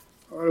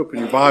All right, open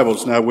your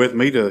Bibles now with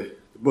me to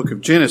the book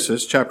of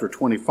Genesis, chapter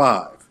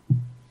 25.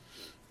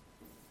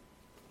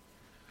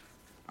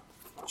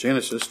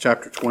 Genesis,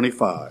 chapter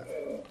 25.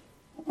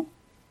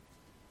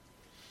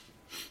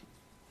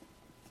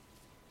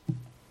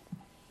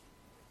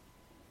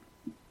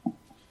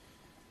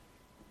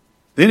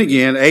 Then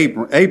again,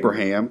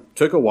 Abraham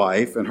took a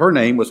wife, and her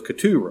name was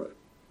Keturah.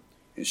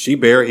 And she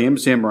bare him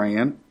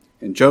Zimran,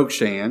 and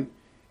Jokshan,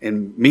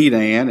 and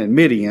Medan, and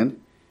Midian,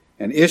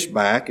 and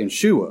Ishbak, and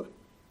Shua.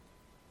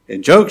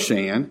 And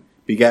Jokshan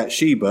begat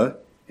Sheba,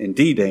 and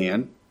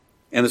Dedan.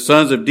 And the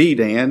sons of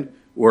Dedan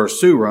were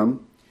Suram,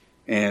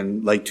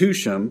 and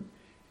Letushim,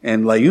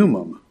 and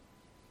Leumim.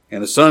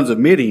 And the sons of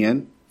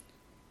Midian,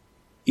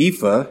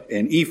 Ephah,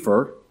 and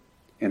Epher,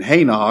 and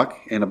Hanok,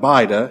 and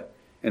Abidah,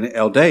 and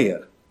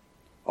Eldaah.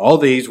 All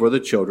these were the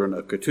children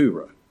of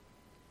Keturah.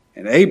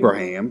 And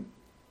Abraham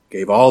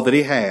gave all that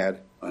he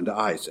had unto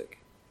Isaac.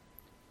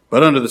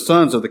 But unto the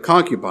sons of the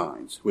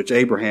concubines, which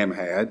Abraham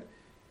had,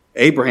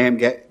 Abraham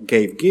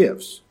gave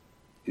gifts,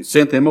 and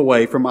sent them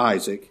away from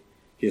Isaac,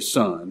 his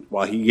son,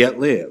 while he yet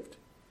lived,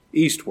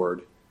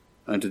 eastward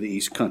unto the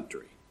east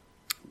country.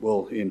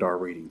 We'll end our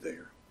reading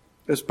there.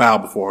 Let's bow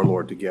before our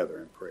Lord together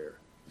in prayer.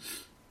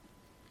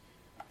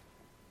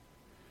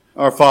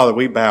 Our Father,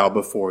 we bow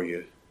before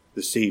you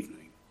this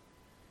evening,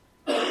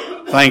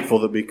 thankful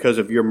that because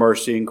of your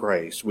mercy and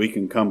grace, we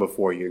can come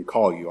before you and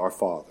call you our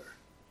Father.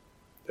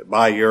 That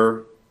by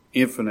your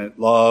infinite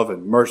love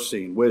and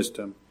mercy and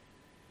wisdom,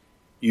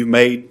 you've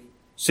made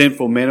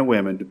sinful men and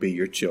women to be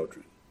your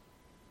children.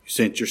 You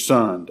sent your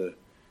Son to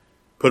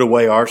put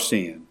away our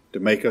sin, to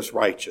make us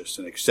righteous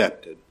and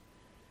accepted.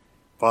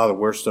 Father,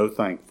 we're so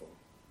thankful.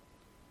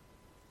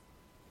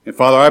 And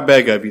Father, I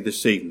beg of you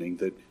this evening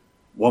that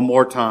one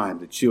more time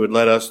that you would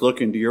let us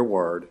look into your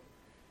word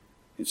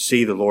and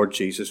see the Lord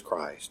Jesus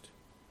Christ.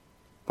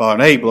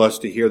 Father, enable us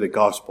to hear the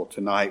gospel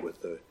tonight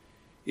with the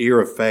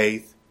ear of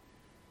faith,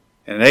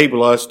 and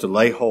enable us to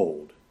lay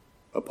hold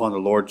upon the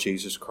Lord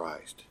Jesus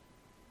Christ.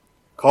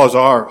 Cause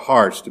our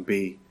hearts to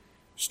be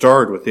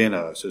stirred within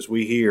us as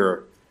we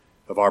hear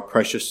of our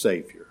precious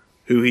Savior,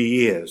 who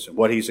he is and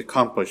what he's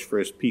accomplished for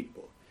his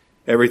people,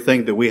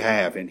 everything that we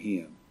have in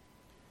him.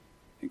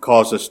 And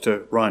cause us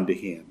to run to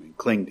him and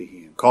cling to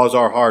him. Cause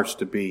our hearts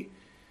to be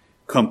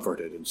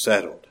comforted and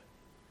settled,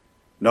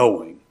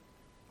 knowing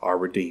our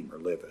Redeemer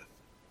liveth.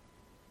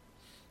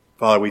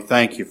 Father, we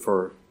thank you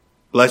for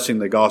blessing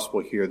the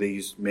gospel here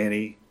these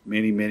many,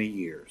 many, many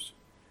years.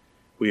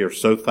 We are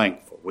so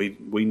thankful.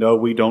 We know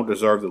we don't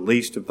deserve the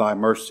least of thy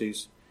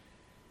mercies.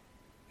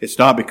 It's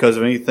not because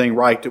of anything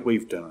right that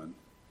we've done,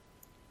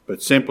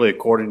 but simply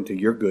according to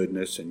your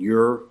goodness and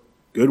your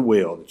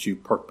goodwill that you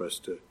purpose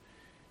to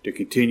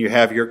continue to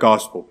have your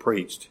gospel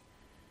preached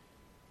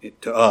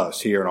to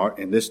us here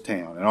in this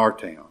town, in our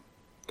town,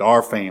 to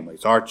our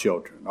families, our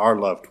children, our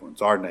loved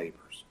ones, our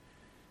neighbors.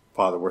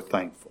 Father, we're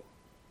thankful.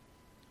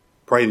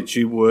 Pray that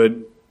you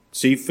would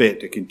see fit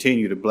to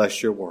continue to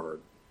bless your word.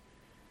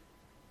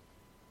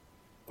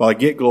 Father,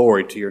 get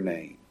glory to your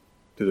name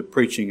through the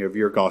preaching of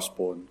your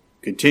gospel, and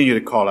continue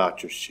to call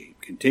out your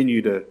sheep.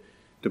 Continue to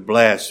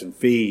bless and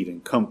feed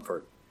and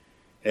comfort,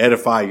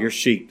 edify your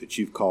sheep that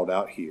you've called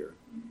out here.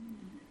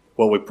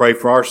 Well, we pray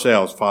for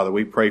ourselves, Father.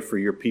 We pray for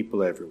your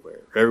people everywhere.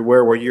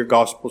 Everywhere where your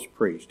gospel's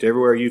preached,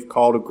 everywhere you've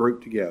called a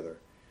group together.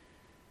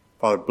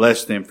 Father,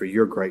 bless them for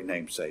your great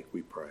name's sake,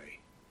 we pray.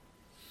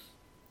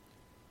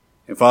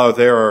 And Father,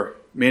 there are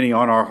many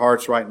on our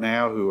hearts right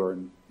now who are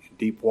in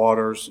deep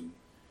waters and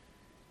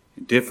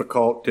in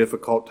difficult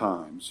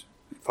times.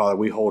 And Father,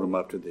 we hold them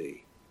up to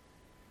thee.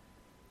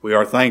 We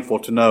are thankful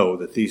to know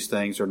that these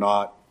things are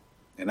not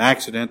an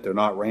accident, they're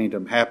not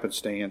random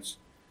happenstance,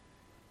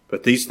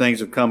 but these things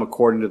have come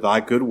according to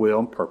thy good will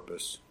and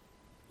purpose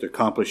to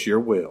accomplish your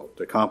will,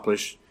 to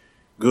accomplish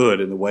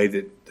good in the way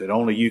that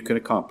only you can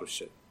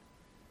accomplish it.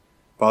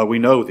 Father, we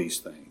know these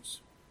things.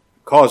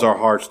 Cause our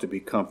hearts to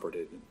be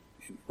comforted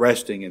and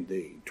resting in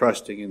thee,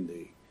 trusting in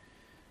thee.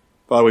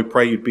 Father, we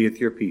pray you'd be with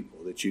your people,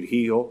 that you'd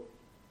heal,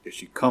 that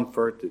you'd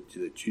comfort,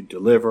 that you'd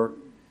deliver.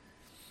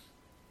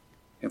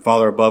 And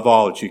Father, above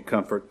all, that you'd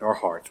comfort our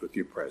hearts with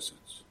your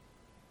presence.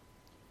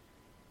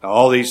 Now,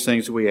 all these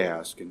things we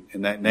ask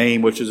in that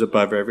name which is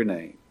above every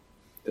name,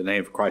 the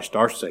name of Christ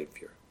our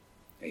Savior.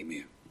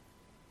 Amen.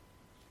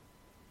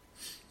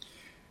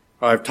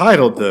 I've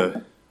titled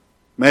the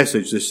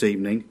message this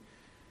evening,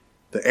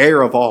 The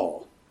Heir of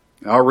All.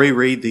 I'll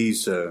reread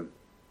these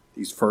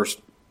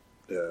first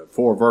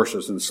 4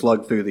 verses and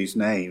slug through these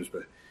names,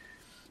 but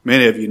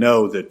many of you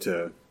know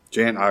that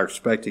Jan and I are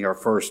expecting our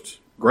first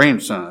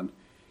grandson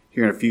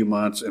here in a few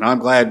months, and I'm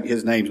glad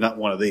his name's not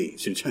one of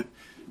these.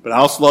 But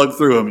I'll slug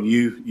through them, and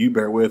you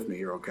bear with me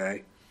here,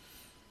 okay?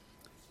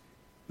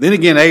 Then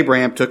again,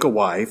 Abraham took a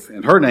wife,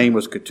 and her name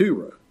was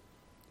Keturah.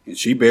 And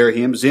she bare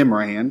him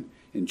Zimran,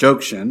 and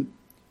Jokshan,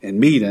 and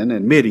Medan,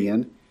 and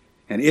Midian,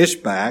 and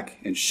Ishbak,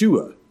 and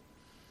Shua.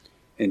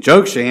 And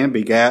Jokshan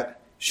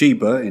begat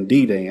Sheba, and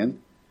Dedan.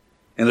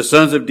 And the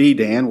sons of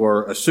Dedan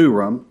were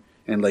Asuram,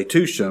 and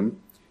Letushim,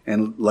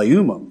 and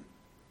Leumim.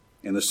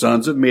 And the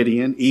sons of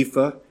Midian,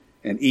 Ephah,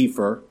 and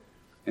Epher,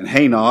 and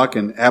Hanok,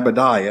 and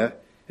Abadiah,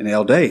 and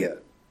Eldaah.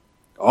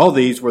 All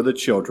these were the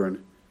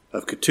children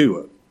of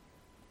Ketuah.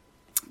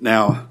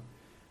 Now,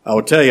 I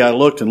will tell you, I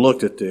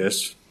looked at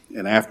this,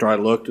 and after I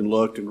looked and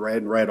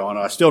read on it,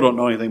 I still don't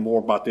know anything more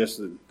about this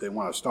than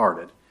when I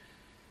started.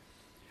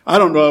 I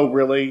don't know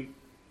really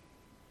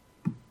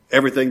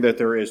everything that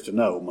there is to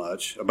know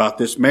much about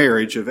this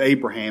marriage of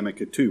Abraham and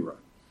Keturah.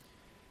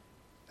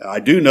 I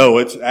do know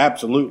it's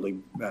absolutely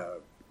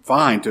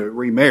fine to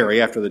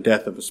remarry after the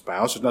death of a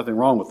spouse. There's nothing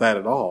wrong with that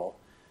at all.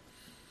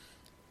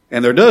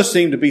 And there does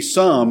seem to be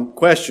some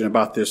question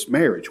about this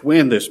marriage,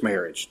 when this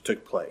marriage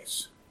took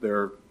place. There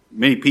are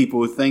many people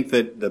who think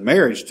that the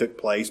marriage took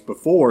place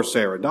before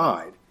Sarah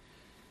died.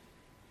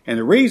 And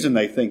the reason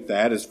they think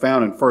that is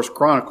found in 1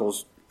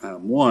 Chronicles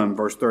 1,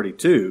 verse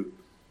 32,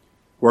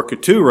 where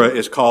Keturah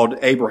is called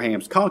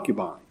Abraham's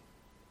concubine.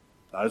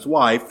 Not his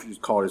wife, she's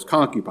called his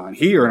concubine.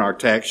 Here in our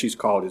text, she's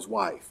called his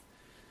wife.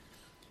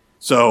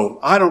 So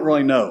I don't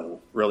really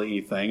know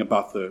anything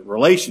about the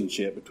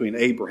relationship between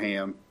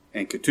Abraham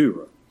and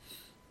Keturah.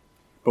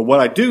 But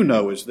what I do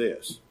know is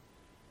this.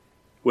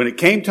 When it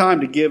came time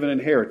to give an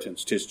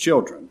inheritance to his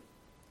children,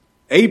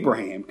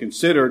 Abraham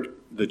considered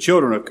the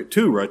children of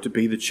Keturah to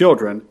be the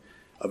children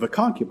of a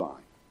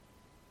concubine.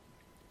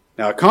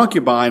 Now, a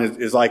concubine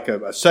is like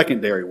a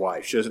secondary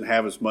wife. She doesn't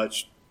have as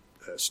much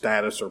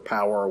status or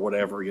power or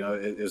whatever,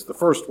 as the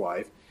first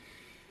wife.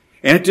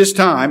 And at this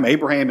time,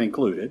 Abraham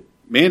included,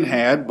 men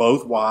had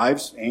both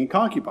wives and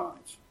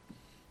concubines.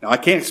 Now, I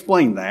can't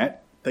explain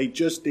that. They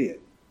just did.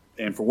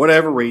 And for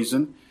whatever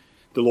reason,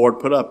 the Lord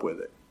put up with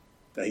it.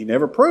 Now, he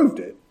never proved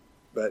it,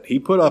 but he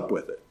put up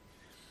with it.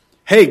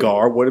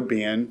 Hagar would have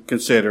been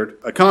considered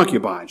a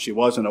concubine. She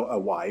wasn't a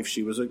wife.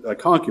 She was a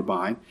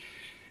concubine.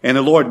 And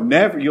the Lord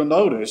never, you'll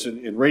notice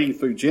in reading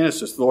through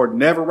Genesis, the Lord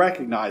never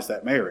recognized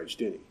that marriage,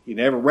 did he? He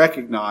never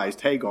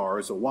recognized Hagar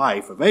as a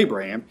wife of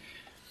Abraham.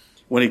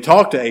 When he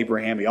talked to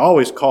Abraham, he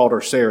always called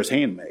her Sarah's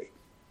handmaid.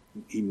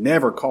 He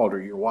never called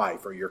her your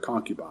wife or your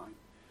concubine.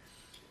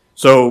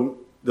 So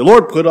the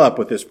Lord put up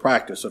with this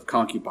practice of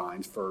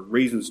concubines for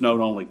reasons known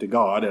only to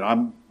God, and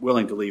I'm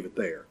willing to leave it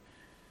there.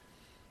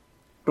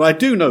 But I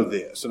do know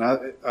this,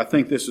 and I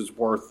think this is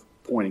worth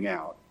pointing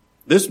out.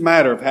 This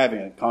matter of having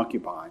a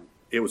concubine,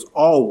 it was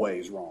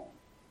always wrong.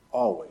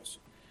 Always.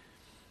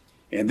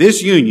 And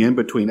this union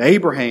between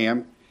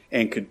Abraham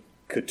and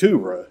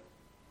Keturah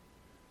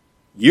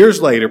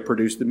years later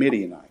produced the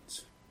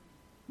Midianites.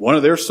 One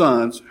of their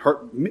sons,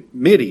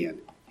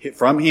 Midian,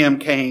 from him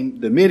came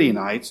the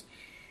Midianites,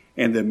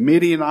 and the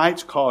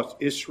Midianites caused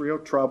Israel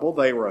trouble.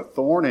 They were a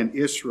thorn in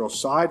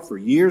Israel's side for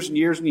years and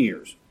years and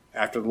years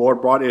after the Lord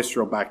brought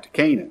Israel back to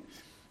Canaan.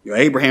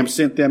 Abraham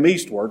sent them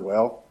eastward.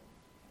 Well,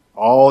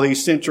 all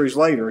these centuries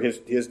later,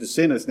 his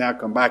descendants now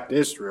come back to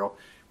Israel.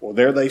 Well,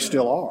 there they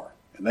still are.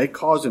 And they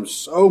caused him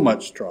so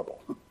much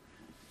trouble.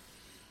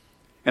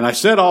 And I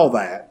said all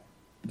that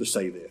to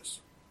say this.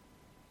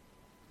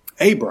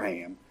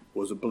 Abraham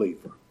was a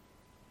believer.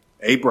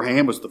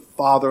 Abraham was the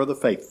father of the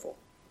faithful.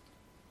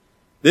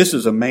 This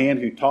is a man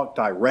who talked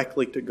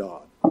directly to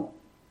God.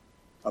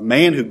 A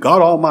man who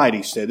God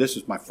Almighty said, "This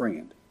is my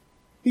friend."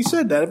 He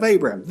said that of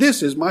Abraham.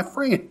 "This is my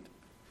friend."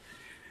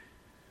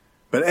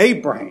 But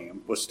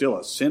Abraham was still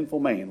a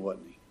sinful man,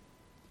 wasn't he?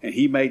 And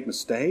he made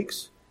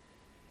mistakes.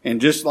 And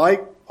just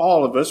like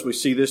all of us, we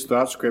see this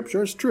throughout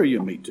Scripture. It's true, you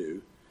and me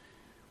too.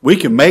 We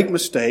can make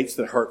mistakes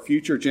that hurt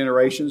future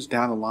generations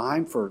down the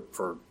line for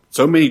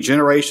so many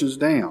generations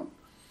down.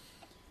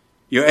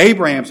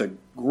 Abraham's a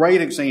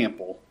great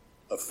example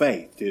of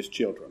faith to his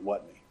children,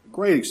 wasn't he? A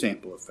great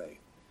example of faith.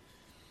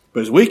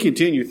 But as we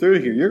continue through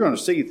here, you're going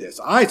to see this.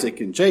 Isaac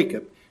and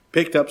Jacob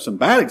picked up some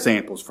bad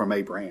examples from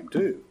Abraham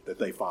too, that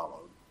they followed.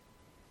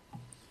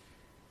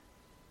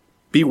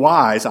 Be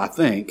wise, I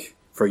think,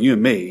 for you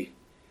and me,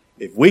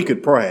 if we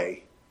could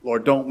pray,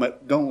 "Lord, don't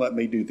let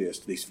me do this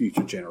to these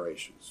future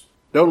generations.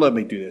 Don't let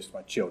me do this to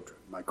my children,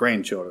 my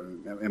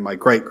grandchildren, and my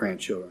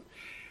great-grandchildren."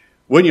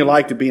 Wouldn't you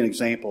like to be an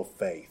example of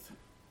faith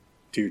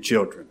to your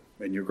children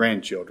and your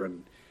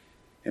grandchildren,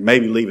 and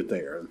maybe leave it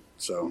there?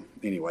 So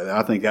anyway,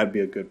 I think that'd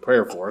be a good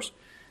prayer for us.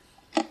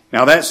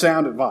 Now, that's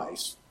sound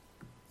advice.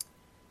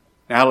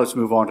 Now let's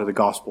move on to the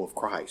gospel of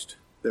Christ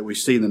that we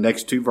see in the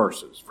next two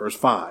verses. Verse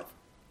 5.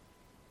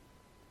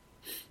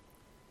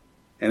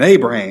 And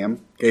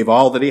Abraham gave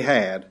all that he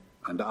had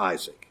unto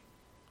Isaac.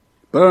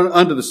 But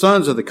unto the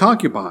sons of the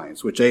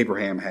concubines which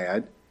Abraham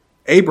had,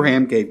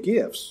 Abraham gave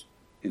gifts,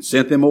 and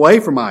sent them away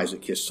from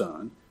Isaac his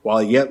son, while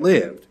he yet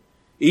lived,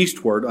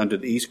 eastward unto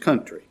the east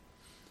country.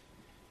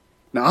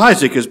 Now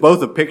Isaac is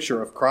both a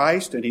picture of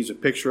Christ, and he's a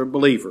picture of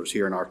believers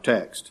here in our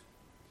text.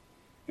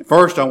 And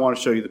first I want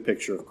to show you the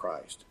picture of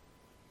Christ.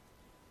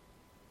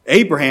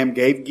 Abraham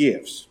gave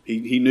gifts.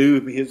 He knew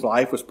his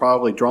life was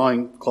probably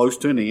drawing close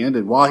to an end,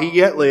 and while he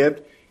yet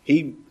lived,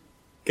 he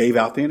gave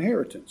out the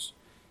inheritance.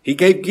 He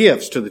gave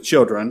gifts to the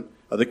children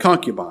of the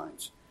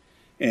concubines.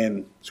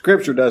 And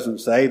Scripture doesn't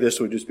say, this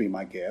would just be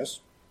my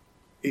guess,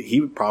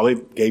 he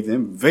probably gave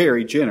them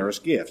very generous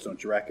gifts,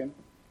 don't you reckon?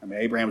 I mean,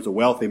 Abraham was a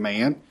wealthy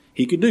man.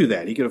 He could do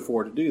that. He could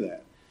afford to do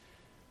that.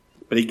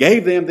 But he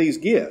gave them these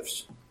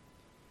gifts.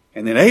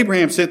 And then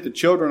Abraham sent the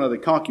children of the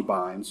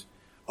concubines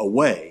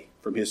away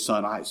from his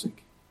son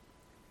Isaac.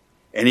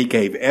 And he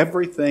gave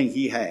everything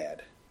he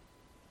had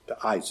to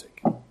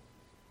Isaac.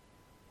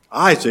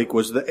 Isaac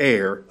was the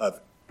heir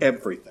of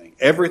everything.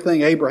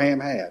 Everything Abraham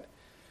had.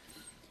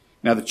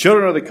 Now the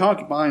children of the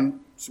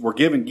concubines were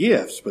given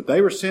gifts, but they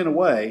were sent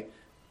away.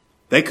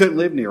 They couldn't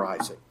live near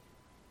Isaac.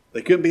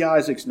 They couldn't be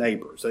Isaac's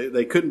neighbors.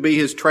 They couldn't be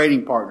his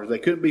trading partners. They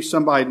couldn't be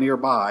somebody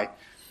nearby.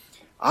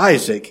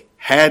 Isaac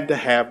had to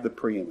have the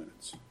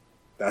preeminence.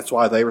 That's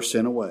why they were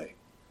sent away.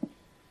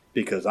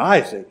 Because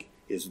Isaac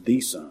is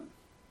the son.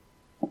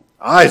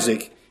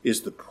 Isaac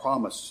is the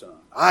promised son.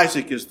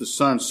 Isaac is the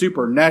son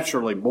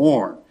supernaturally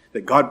born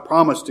that God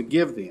promised to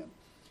give them.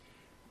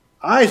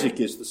 Isaac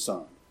is the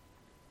son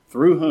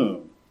through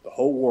whom the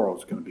whole world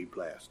is going to be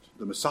blessed.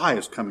 The Messiah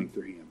is coming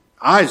through him.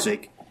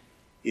 Isaac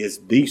is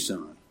the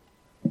son.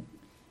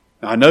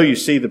 Now, I know you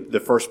see the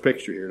first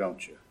picture here,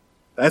 don't you?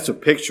 That's a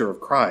picture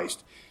of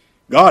Christ.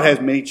 God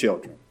has many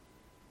children.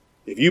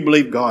 If you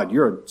believe God,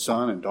 you're a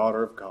son and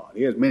daughter of God.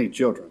 He has many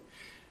children,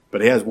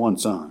 but he has one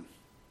son.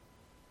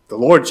 The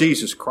Lord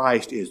Jesus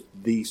Christ is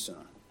the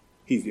Son.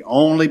 He's the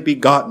only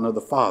begotten of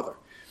the Father.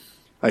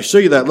 I show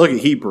you that. Look at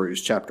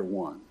Hebrews chapter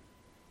 1.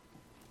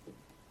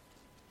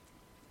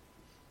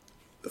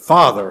 The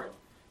Father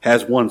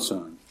has one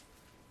Son,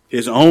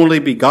 his only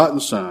begotten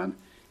Son,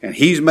 and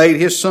he's made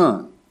his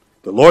Son,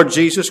 the Lord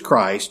Jesus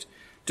Christ,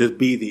 to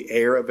be the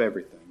heir of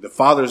everything. The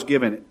Father has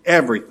given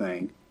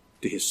everything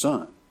to his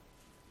Son.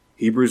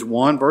 Hebrews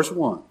 1 verse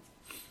 1.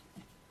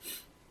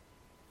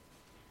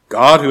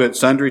 God, who at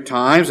sundry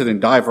times and in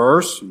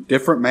diverse and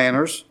different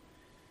manners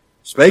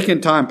spake in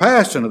time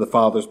past unto the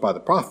fathers by the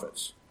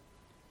prophets,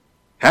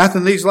 hath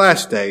in these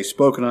last days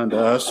spoken unto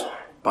us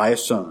by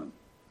his Son,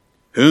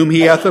 whom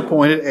he hath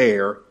appointed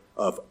heir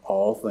of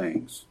all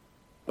things,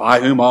 by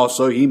whom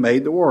also he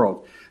made the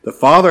world. The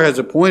Father has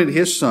appointed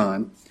his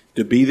Son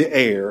to be the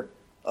heir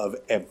of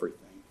everything.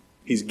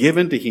 He's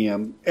given to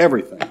him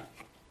everything.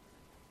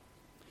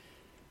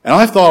 And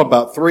I've thought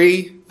about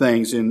three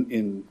things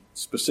in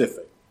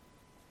specific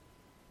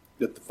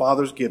that the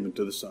Father's given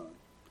to the Son.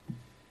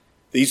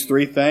 These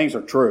three things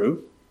are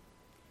true.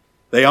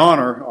 They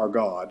honor our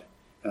God,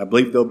 and I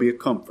believe they'll be a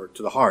comfort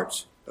to the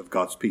hearts of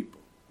God's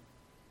people.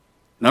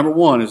 Number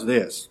one is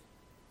this.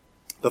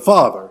 The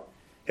Father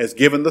has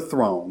given the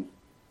throne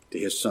to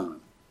his Son.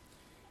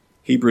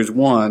 Hebrews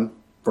 1,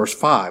 verse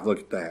 5, look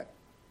at that.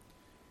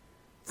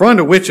 For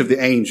unto which of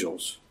the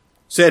angels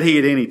said he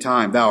at any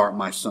time, Thou art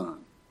my Son?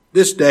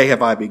 This day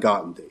have I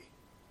begotten thee.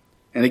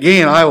 And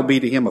again, I will be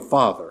to him a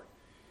father,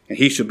 and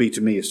he shall be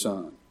to me a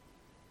son.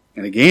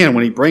 And again,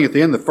 when he bringeth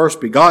in the first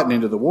begotten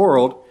into the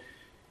world,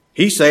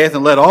 he saith,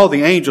 And let all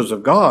the angels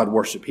of God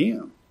worship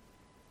him.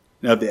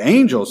 Now of the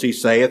angels he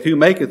saith, Who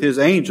maketh his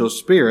angels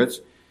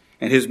spirits,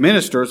 and his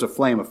ministers a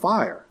flame of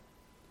fire.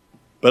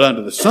 But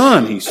unto the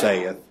Son he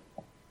saith,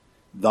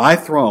 Thy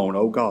throne,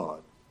 O God,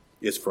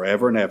 is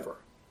forever and ever.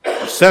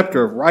 A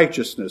scepter of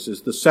righteousness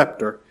is the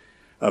scepter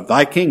of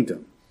thy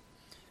kingdom.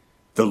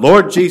 The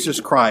Lord Jesus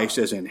Christ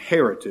has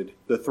inherited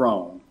the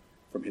throne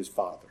from his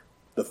Father.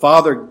 The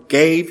Father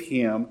gave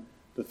him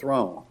the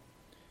throne.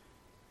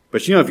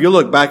 But if you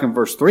look back in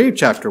verse 3 of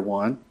chapter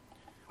 1,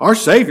 our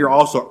Savior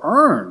also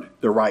earned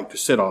the right to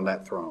sit on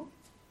that throne.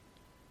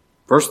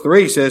 Verse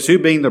 3 says, Who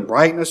being the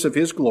brightness of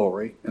his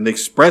glory and the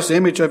express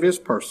image of his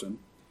person,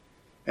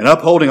 and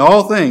upholding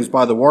all things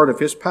by the word of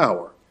his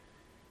power,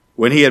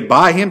 when he had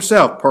by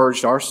himself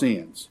purged our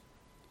sins,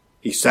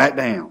 he sat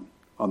down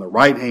on the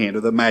right hand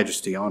of the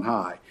majesty on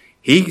high.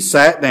 He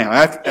sat down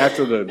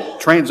after the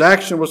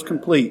transaction was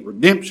complete.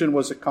 Redemption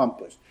was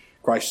accomplished.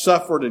 Christ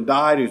suffered and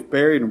died, he was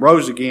buried and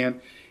rose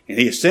again, and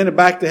he ascended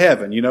back to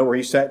heaven. You know where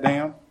he sat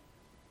down?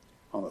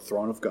 On the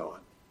throne of God.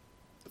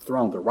 The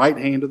throne, the right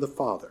hand of the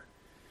Father.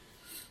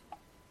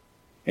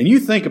 And you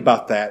think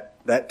about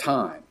that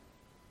time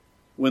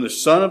when the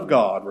Son of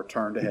God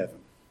returned to heaven.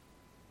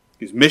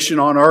 His mission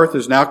on earth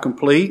is now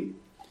complete.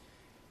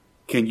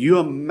 Can you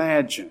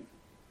imagine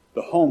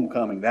the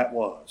homecoming that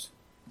was?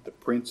 The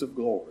Prince of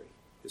Glory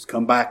has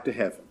come back to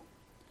heaven.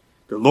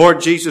 The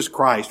Lord Jesus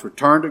Christ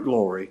returned to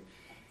glory,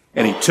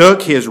 and he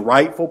took his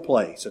rightful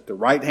place at the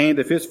right hand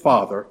of his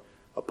Father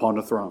upon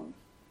the throne.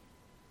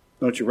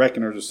 Don't you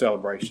reckon there's a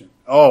celebration?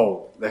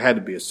 Oh, there had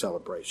to be a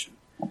celebration.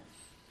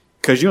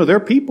 Because, there are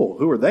people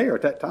who were there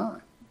at that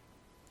time.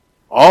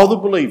 All the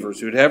believers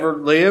who'd ever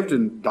lived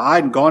and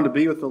died and gone to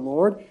be with the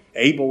Lord.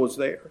 Abel was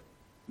there.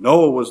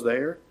 Noah was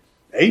there.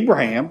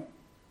 Abraham,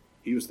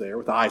 he was there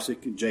with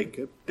Isaac and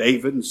Jacob.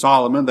 David and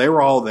Solomon, they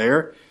were all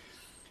there.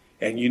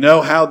 And you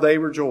know how they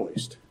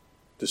rejoiced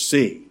to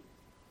see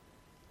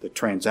the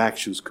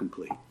transactions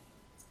complete.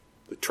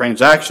 The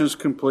transactions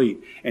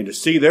complete. And to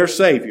see their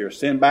Savior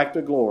ascend back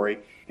to glory,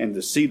 and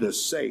to see the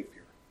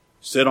Savior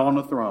sit on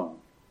the throne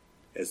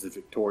as the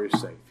victorious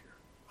Savior.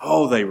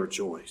 Oh, they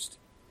rejoiced.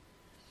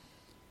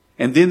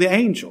 And then the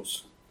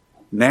angels.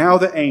 Now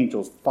the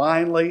angels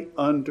finally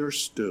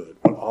understood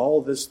what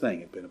all this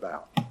thing had been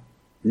about.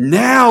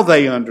 Now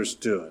they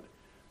understood.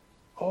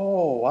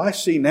 Oh, I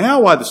see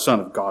now why the Son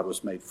of God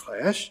was made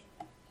flesh.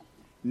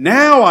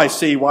 Now I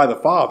see why the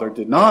Father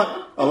did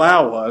not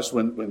allow us,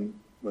 when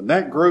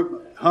that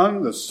group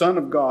hung the Son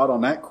of God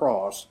on that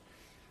cross,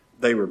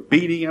 they were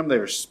beating him, they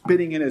were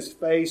spitting in his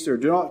face.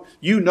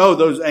 You know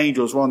those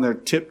angels were on their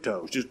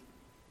tiptoes, just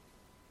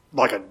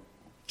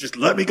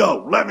let me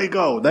go, let me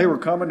go. They were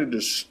coming to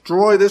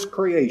destroy this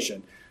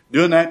creation,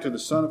 doing that to the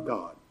Son of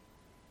God.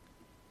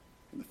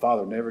 And the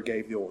Father never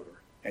gave the order.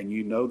 And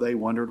you know they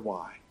wondered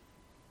why.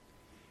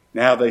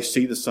 Now they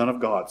see the Son of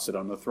God sit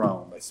on the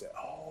throne. They say,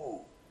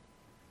 oh,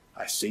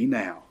 I see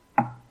now.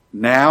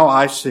 Now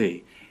I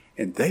see.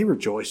 And they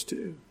rejoice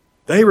too.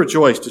 They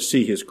rejoice to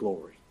see his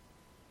glory.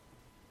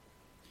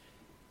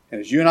 And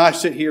as you and I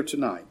sit here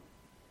tonight,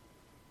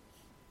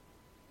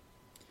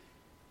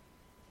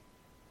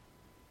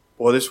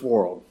 boy, this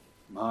world,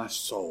 my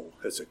soul,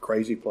 it's a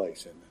crazy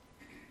place, isn't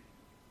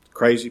it?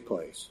 Crazy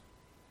place.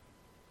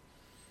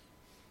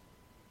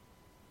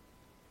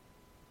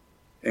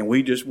 And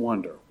we just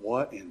wonder,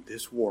 what in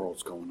this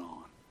world's going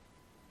on?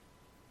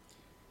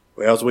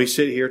 Well, as we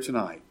sit here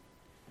tonight,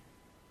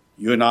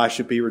 you and I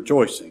should be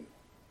rejoicing.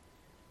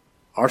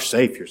 Our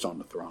Savior's on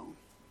the throne.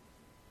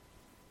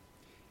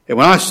 And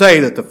when I say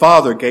that the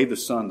Father gave the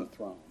Son the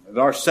throne, that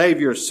our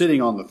Savior is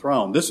sitting on the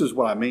throne, this is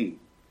what I mean.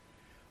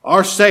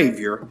 Our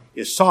Savior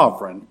is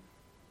sovereign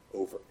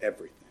over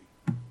everything.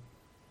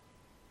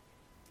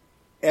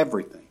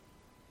 Everything.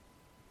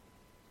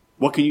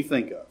 What can you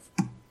think of?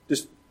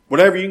 Just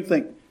whatever you can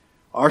think.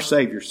 Our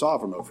Savior's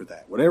sovereign over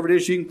that. Whatever it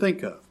is you can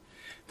think of.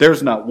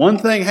 There's not one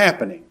thing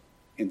happening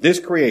in this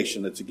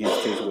creation that's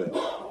against his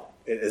will.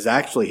 It is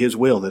actually his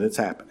will that it's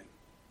happening.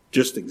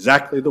 Just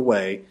exactly the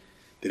way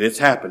that it's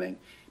happening,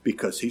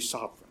 because he's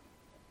sovereign.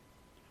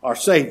 Our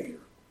Savior,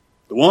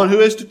 the one who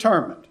is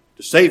determined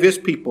to save his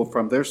people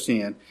from their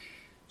sin,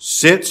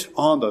 sits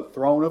on the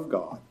throne of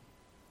God,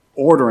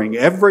 ordering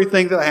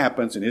everything that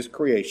happens in his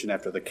creation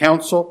after the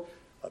counsel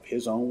of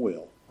his own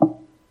will.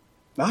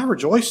 Now, I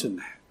rejoice in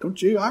that.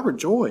 Don't you? I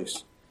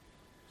rejoice.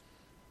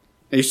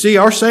 And you see,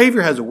 our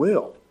Savior has a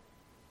will.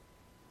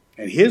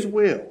 And his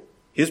will,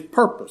 his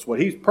purpose, what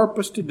he's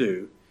purposed to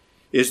do,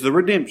 is the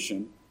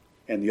redemption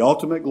and the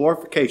ultimate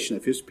glorification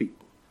of his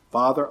people.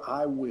 Father,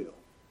 I will.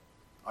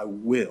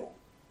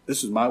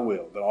 This is my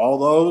will, that all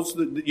those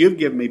that you've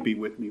given me be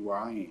with me where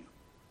I am,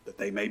 that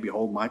they may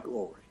behold my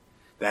glory.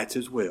 That's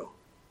his will.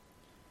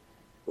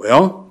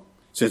 Well,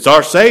 since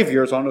our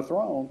Savior is on the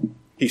throne,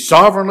 he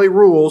sovereignly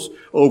rules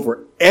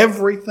over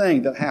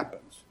everything that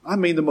happens. I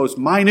mean, the most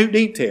minute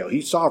detail,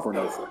 he's sovereign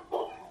over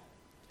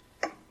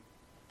it.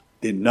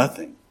 Then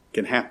nothing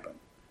can happen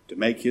to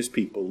make his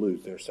people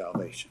lose their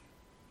salvation.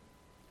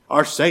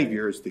 Our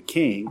Savior is the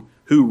King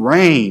who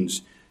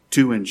reigns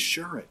to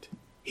ensure it.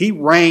 He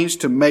reigns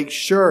to make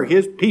sure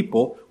his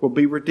people will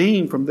be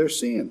redeemed from their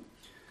sin.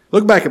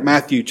 Look back at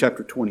Matthew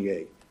chapter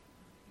 28.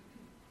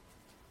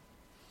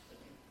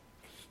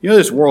 You know,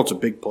 this world's a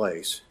big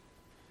place.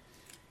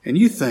 And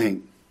you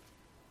think,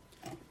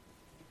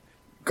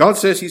 God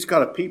says he's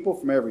got a people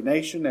from every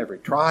nation, every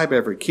tribe,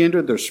 every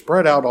kindred. They're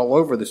spread out all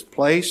over this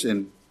place.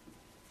 And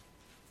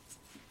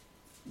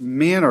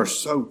men are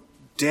so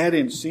dead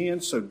in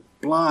sin, so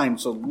blind,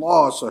 so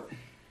lost. So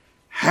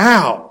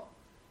how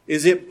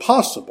is it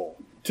possible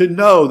to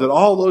know that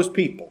all those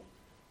people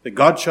that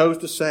God chose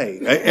to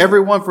save,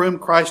 everyone for whom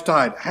Christ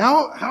died,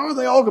 how are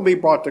they all going to be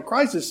brought to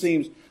Christ? It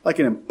seems like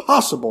an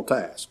impossible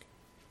task.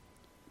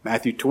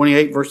 Matthew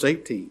 28, verse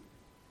 18.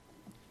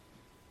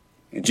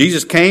 And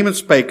Jesus came and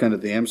spake unto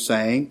them,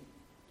 saying,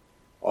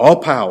 all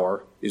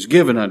power is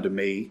given unto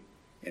me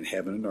in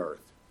heaven and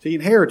earth. So he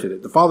inherited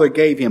it. The Father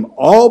gave him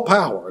all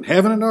power in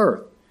heaven and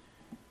earth.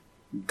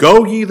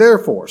 Go ye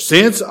therefore,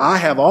 since I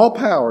have all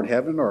power in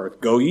heaven and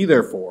earth, go ye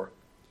therefore,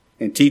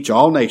 and teach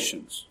all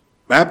nations,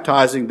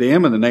 baptizing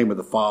them in the name of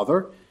the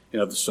Father,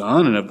 and of the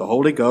Son, and of the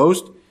Holy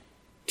Ghost,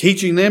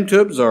 teaching them to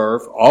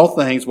observe all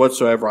things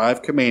whatsoever I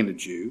have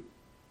commanded you.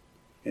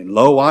 And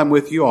lo, I'm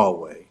with you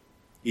always,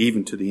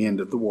 even to the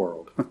end of the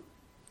world.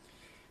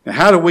 Now,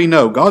 how do we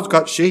know? God's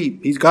got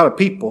sheep. He's got a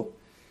people.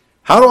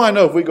 How do I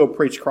know if we go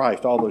preach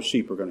Christ, all those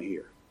sheep are going to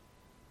hear?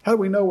 How do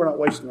we know we're not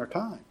wasting our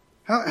time?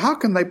 How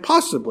can they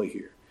possibly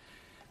hear?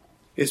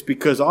 It's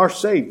because our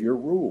Savior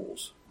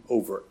rules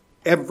over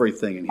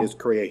everything in his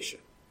creation.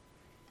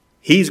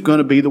 He's going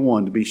to be the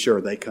one to be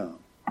sure they come.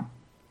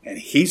 And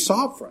he's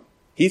sovereign.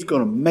 He's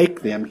going to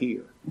make them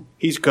hear.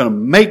 He's going to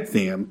make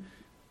them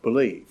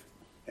believe.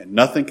 And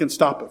nothing can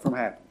stop it from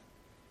happening.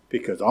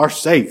 Because our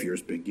Savior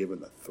has been given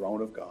the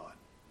throne of God.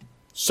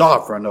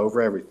 Sovereign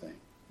over everything.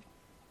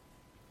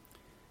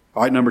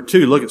 All right, number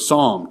 2, look at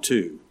Psalm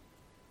 2.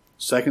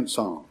 Second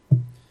Psalm.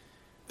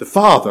 The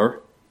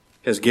Father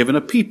has given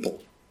a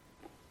people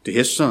to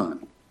his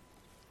Son.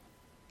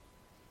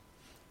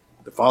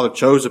 The Father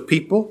chose a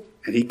people,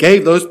 and he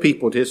gave those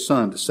people to his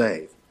Son to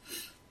save.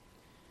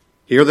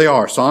 Here they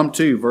are, Psalm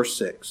 2, verse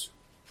 6.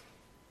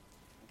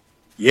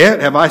 Yet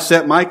have I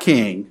set my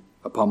King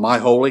upon my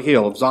holy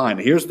hill of Zion.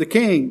 Here's the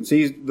King.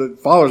 See, the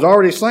Father's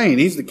already slain.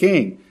 He's the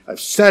King. I've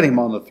set him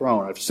on the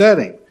throne. I've set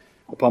him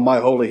upon my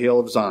holy hill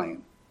of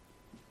Zion.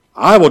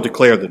 I will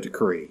declare the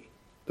decree.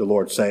 The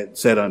Lord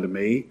said unto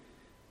me,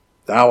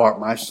 Thou art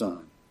my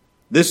son.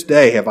 This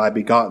day have I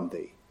begotten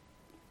thee.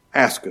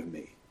 Ask of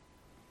me,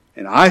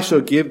 and I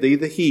shall give thee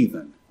the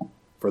heathen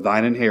for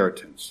thine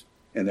inheritance,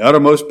 and the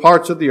uttermost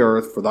parts of the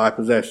earth for thy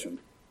possession.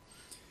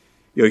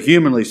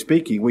 Humanly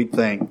speaking, we'd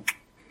think,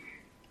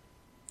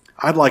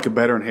 I'd like a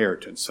better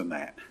inheritance than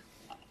that.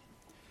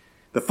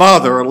 The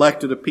Father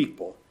elected a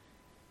people,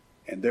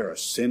 and they're a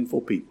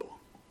sinful people.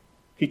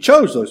 He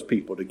chose those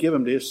people to give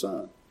them to his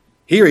Son.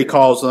 Here he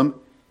calls them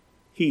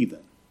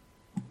heathen.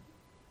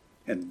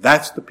 And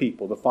that's the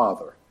people the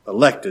Father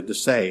elected to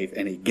save,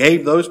 and he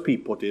gave those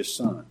people to his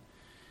Son.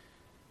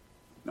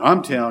 Now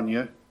I'm telling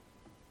you,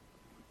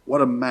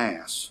 what a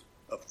mass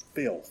of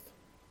filth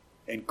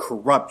and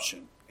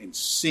corruption and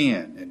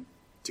sin and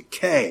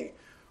decay.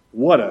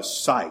 What a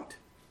sight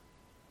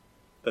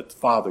that the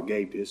Father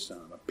gave to his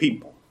Son, a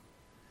people.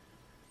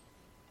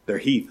 They're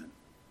heathen.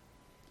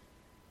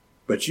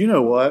 But you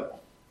know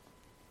what?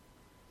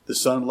 The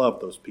Son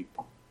loved those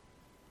people.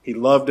 He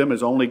loved them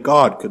as only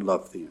God could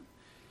love them.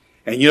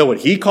 And you know what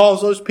he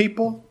calls those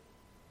people?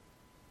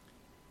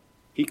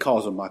 He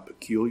calls them my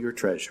peculiar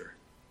treasure.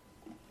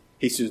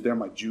 He says they're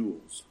my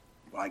jewels.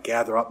 When I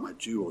gather up my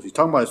jewels. He's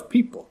talking about his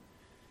people.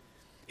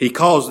 He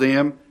calls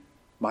them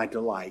my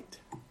delight,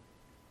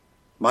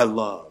 my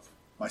love,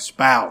 my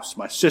spouse,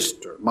 my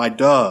sister, my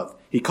dove.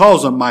 He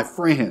calls them my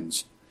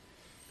friends.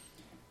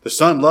 The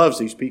Son loves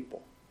these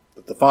people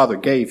that the Father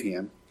gave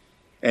him.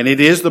 And it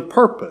is the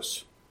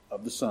purpose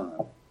of the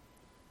Son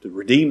to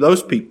redeem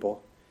those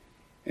people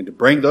and to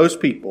bring those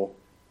people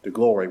to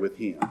glory with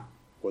him,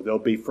 where they'll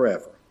be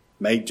forever,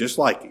 made just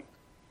like him.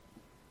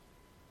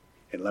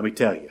 And let me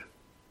tell you,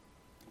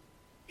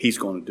 he's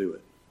going to do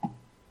it.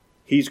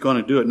 He's going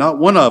to do it. Not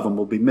one of them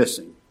will be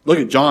missing. Look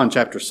at John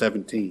chapter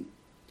 17.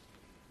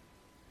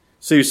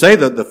 So you say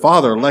that the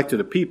Father elected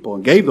a people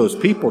and gave those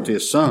people to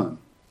his Son.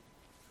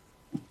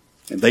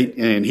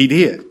 And he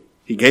did.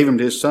 He gave them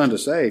to his Son to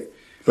save.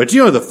 But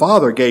you know, the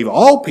Father gave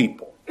all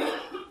people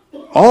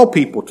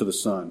to the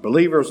Son,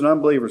 believers and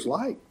unbelievers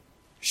alike,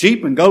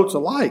 sheep and goats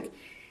alike.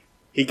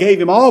 He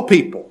gave him all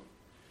people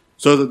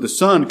so that the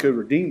Son could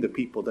redeem the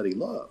people that he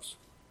loves.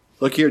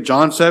 Look here,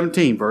 John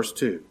 17, verse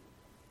 2.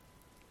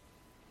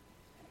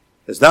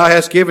 As thou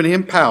hast given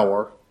him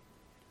power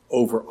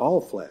over all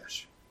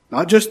flesh,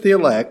 not just the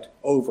elect,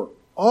 over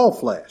all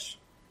flesh,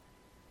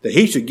 that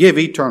he should give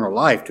eternal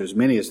life to as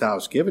many as thou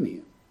hast given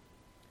him.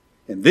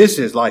 And this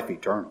is life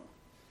eternal,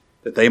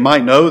 that they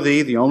might know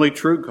thee, the only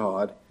true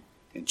God,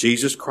 and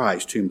Jesus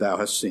Christ, whom thou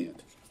hast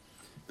sent.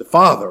 The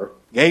Father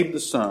gave the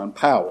Son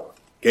power,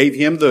 gave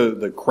him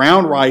the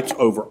crown rights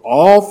over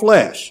all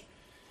flesh,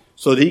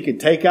 so that he could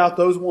take out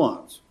those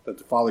ones that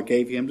the Father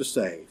gave him to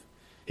save.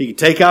 He could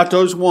take out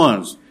those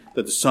ones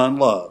that the Son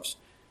loves,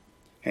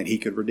 and he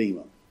could redeem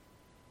them.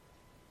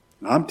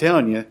 And I'm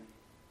telling you,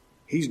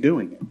 he's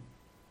doing it.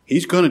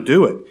 He's going to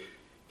do it.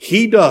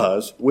 He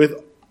does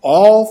with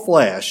all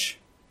flesh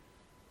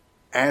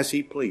as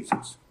he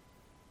pleases.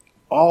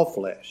 All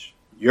flesh.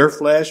 Your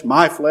flesh,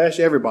 my flesh,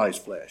 everybody's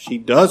flesh. He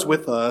does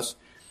with us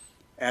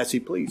as he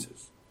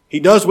pleases. He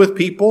does with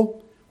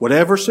people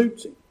whatever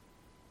suits him.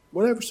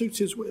 Whatever suits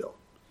his will.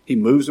 He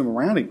moves them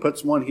around. He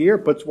puts one here,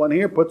 puts one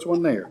here, puts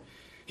one there.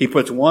 He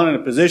puts one in a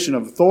position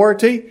of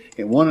authority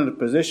and one in a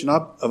position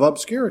of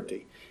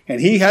obscurity.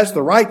 And he has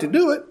the right to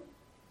do it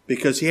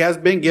because he has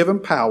been given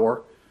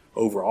power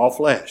over all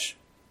flesh.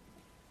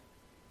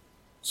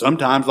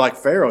 Sometimes, like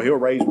Pharaoh, he'll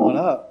raise one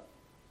up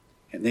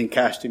and then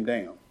cast him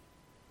down.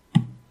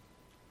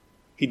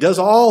 He does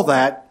all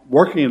that,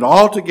 working it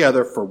all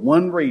together for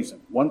one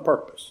reason, one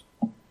purpose,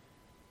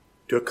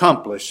 to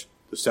accomplish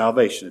the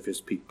salvation of his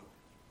people.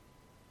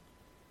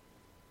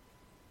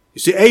 You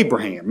see,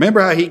 Abraham,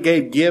 remember how he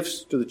gave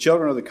gifts to the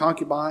children of the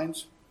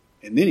concubines?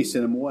 And then he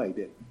sent them away,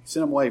 didn't he? He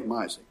sent them away from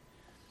Isaac.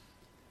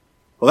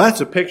 Well,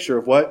 that's a picture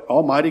of what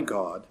Almighty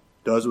God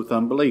does with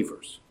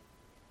unbelievers.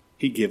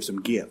 He gives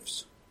them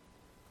gifts.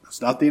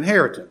 That's not the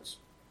inheritance.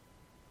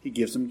 He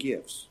gives them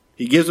gifts.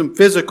 He gives them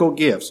physical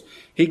gifts.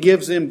 He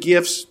gives them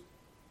gifts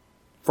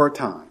for a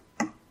time.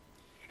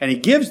 And he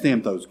gives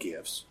them those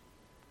gifts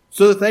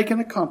so that they can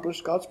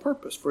accomplish God's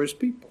purpose for his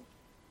people.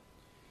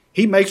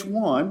 He makes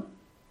one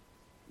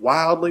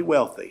wildly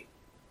wealthy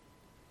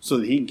so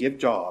that he can give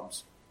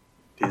jobs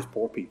to his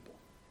poor people.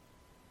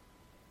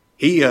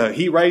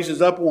 He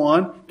raises up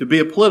one to be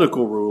a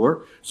political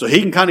ruler so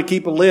he can kind of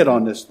keep a lid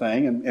on this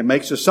thing and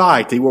make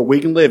society where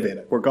we can live in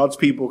it, where God's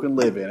people can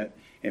live in it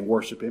and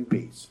worship in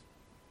peace.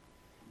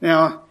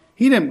 Now,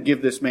 he didn't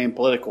give this man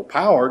political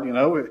power,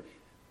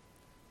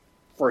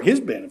 for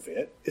his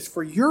benefit. It's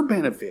for your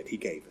benefit he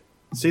gave it.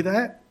 See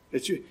that?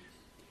 And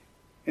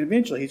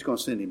eventually he's going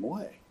to send him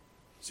away.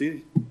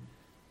 See?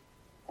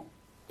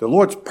 The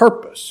Lord's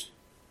purpose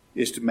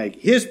is to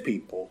make his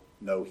people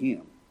know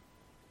him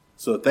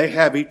so that they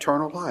have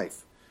eternal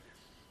life.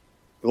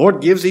 The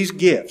Lord gives these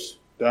gifts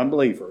to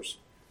unbelievers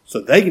so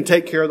they can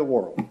take care of the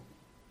world.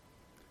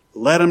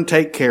 Let them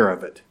take care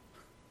of it.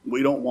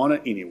 We don't want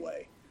it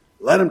anyway.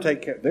 Let them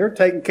take care. They're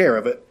taking care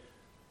of it,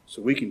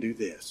 so we can do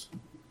this.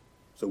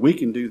 So we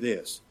can do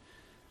this.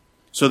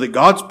 So that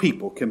God's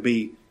people can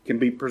be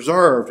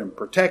preserved and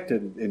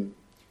protected. And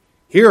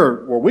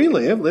here where we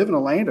live in a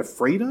land of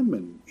freedom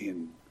and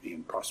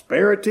in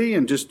prosperity,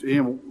 and just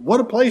what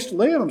a place to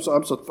live. I'm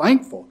so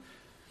thankful.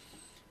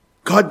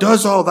 God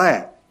does all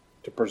that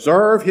to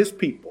preserve His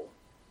people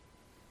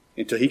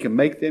until He can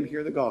make them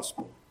hear the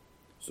gospel,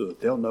 so that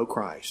they'll know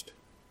Christ,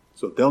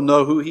 so that they'll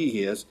know who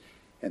He is,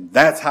 and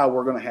that's how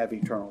we're going to have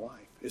eternal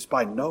life. It's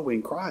by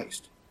knowing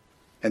Christ.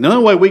 And the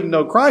only way we can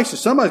know Christ is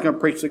somebody's going to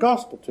preach the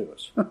gospel to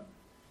us.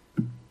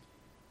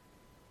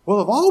 Well,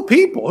 of all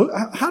people,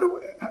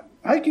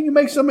 how can you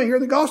make somebody hear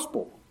the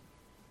gospel?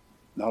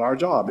 Not our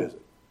job, is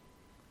it?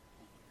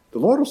 The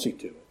Lord will see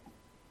to it.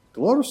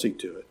 The Lord will see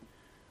to it.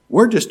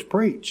 We're just to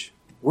preach.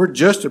 We're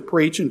just to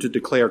preach and to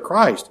declare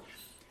Christ.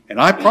 And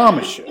I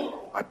promise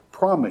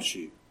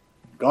you,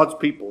 God's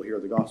people will hear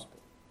the gospel.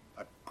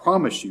 I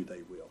promise you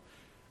they will.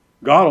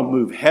 God will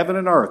move heaven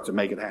and earth to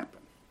make it happen.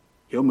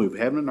 He'll move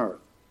heaven and earth.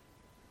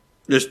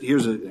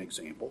 Here's an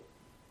example.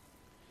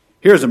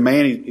 Here's a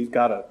man, he's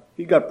got a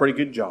pretty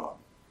good job.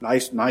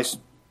 Nice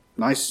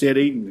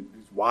city, and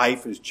his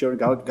wife, his children,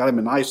 got him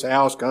a nice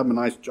house, got him a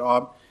nice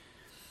job.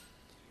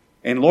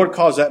 And the Lord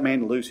caused that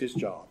man to lose his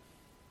job.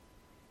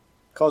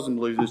 Caused him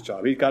to lose his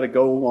job. He's got to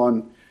go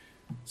on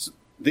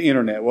the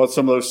internet,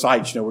 some of those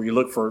sites, where you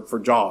look for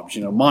jobs,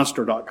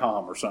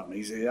 monster.com or something.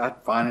 He said, I'd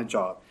find a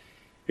job.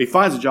 He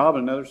finds a job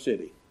in another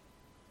city.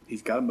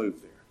 He's got to move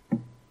there.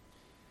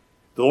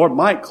 The Lord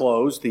might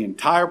close the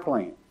entire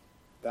plant.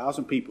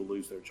 1,000 people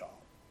lose their job.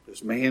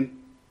 This man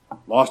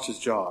lost his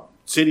job.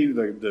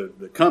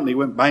 The company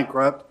went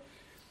bankrupt.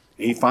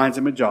 And he finds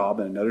him a job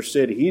in another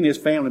city. He and his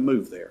family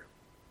moved there.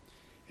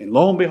 And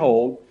lo and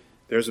behold,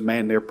 there's a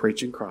man there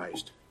preaching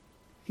Christ.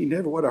 He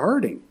never would have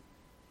heard him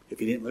if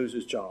he didn't lose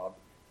his job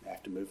and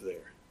have to move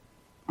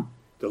there.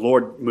 The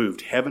Lord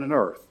moved heaven and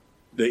earth.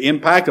 The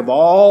impact of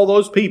all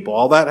those people,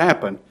 all that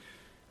happened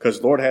because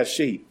the Lord has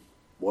sheep,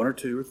 1 or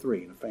 2 or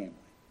 3 in a family.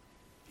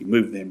 He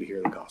moved them to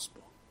hear the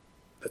gospel.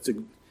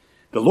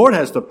 The Lord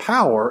has the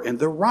power and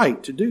the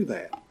right to do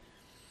that.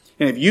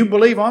 And if you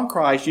believe on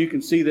Christ, you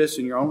can see this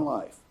in your own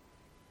life.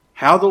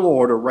 How the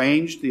Lord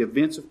arranged the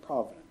events of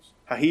providence.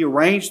 How He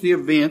arranged the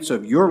events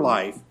of your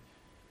life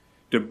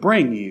to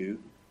bring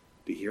you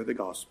to hear the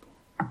gospel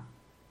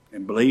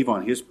and believe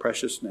on His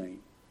precious name.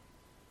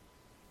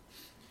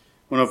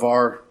 One of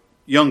our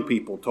young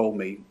people told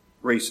me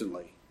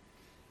recently,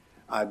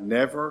 I've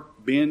never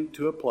been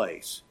to a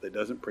place that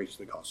doesn't preach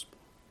the gospel.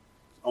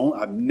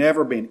 I've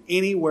never been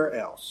anywhere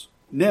else.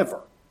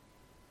 Never.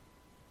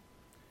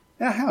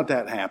 Now, how'd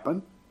that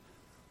happen?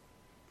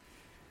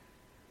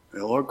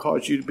 The Lord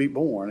caused you to be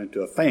born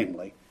into a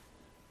family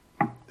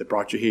that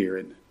brought you here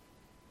and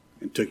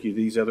took you to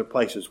these other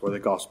places where the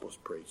gospel is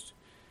preached.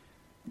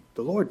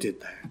 The Lord did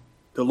that.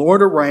 The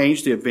Lord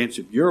arranged the events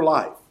of your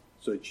life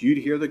so that you'd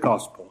hear the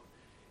gospel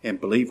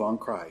and believe on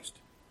Christ.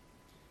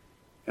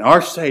 And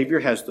our Savior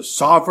has the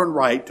sovereign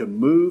right to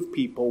move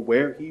people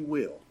where He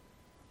will,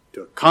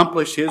 to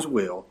accomplish His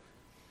will,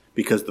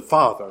 because the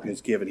Father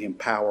has given Him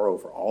power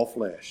over all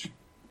flesh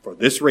for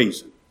this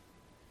reason,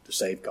 to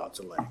save God's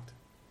elect.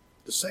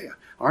 To say,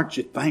 aren't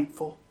you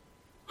thankful?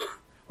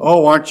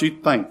 Oh, aren't you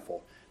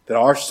thankful that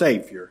our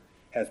Savior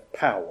has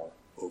power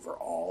over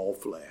all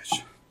flesh?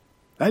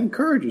 That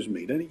encourages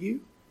me, doesn't it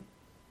you?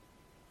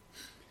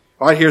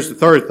 All right, here's the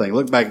third thing.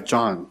 Look back at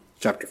John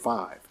chapter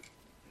 5.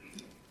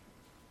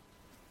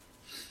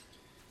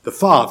 The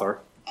Father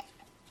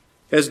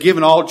has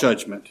given all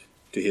judgment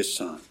to His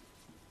Son.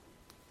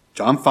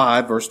 John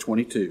 5, verse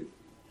 22.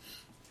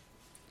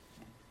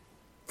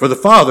 For the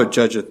Father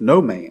judgeth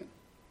no man,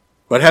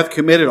 but hath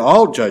committed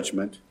all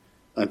judgment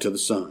unto the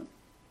Son.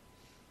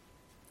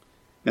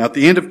 Now at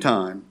the end of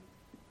time,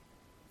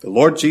 the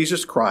Lord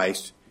Jesus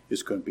Christ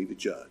is going to be the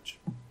judge.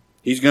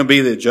 He's going to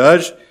be the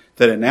judge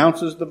that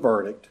announces the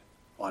verdict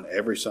on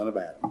every son of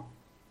Adam.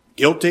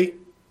 Guilty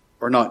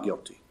or not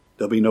guilty.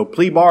 There'll be no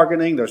plea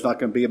bargaining. There's not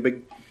going to be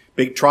a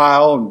big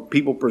trial and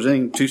people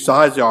presenting two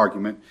sides of the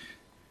argument.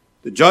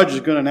 The judge is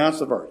going to announce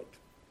the verdict.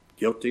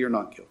 Guilty or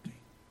not guilty.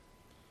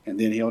 And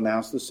then He'll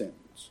announce the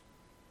sentence.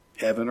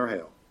 Heaven or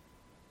hell.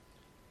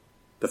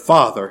 The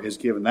Father has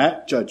given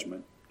that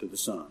judgment to the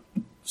Son.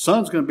 The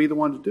Son's going to be the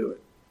one to do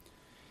it.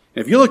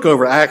 And if you look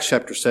over Acts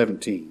chapter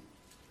 17,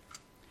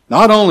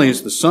 not only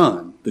is the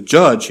Son the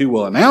judge who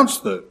will announce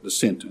the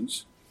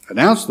sentence,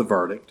 announce the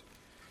verdict,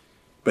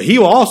 but He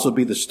will also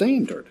be the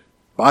standard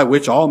by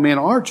which all men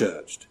are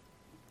judged.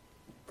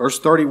 Verse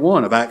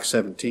 31 of Acts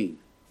 17.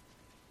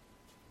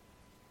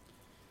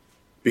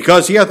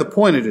 Because He hath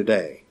appointed a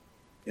day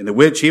in the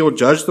which He will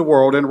judge the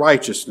world in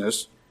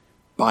righteousness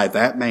by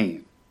that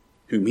man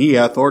whom He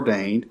hath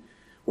ordained,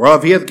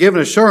 whereof He hath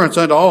given assurance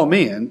unto all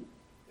men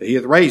that He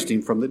hath raised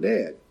Him from the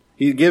dead.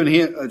 He hath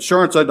given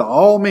assurance unto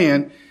all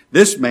men,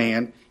 this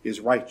man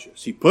is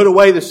righteous. He put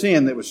away the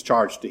sin that was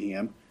charged to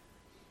Him,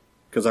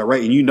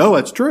 and you know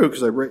that's true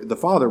because the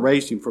Father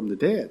raised Him from the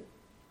dead.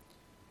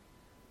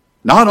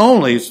 Not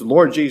only is the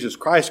Lord Jesus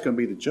Christ going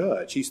to be the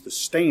judge, He's the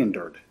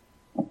standard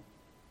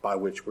by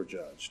which we're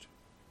judged.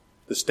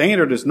 The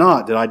standard is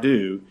not, did I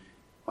do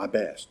my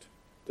best?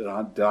 Did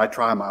I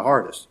try my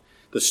hardest?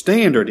 The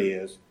standard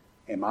is,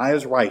 am I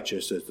as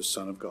righteous as the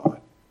Son of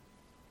God?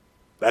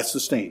 That's the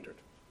standard.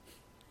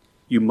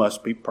 You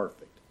must be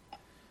perfect.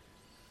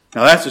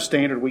 Now that's a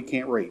standard we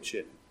can't reach,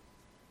 isn't it?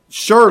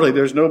 Surely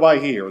there's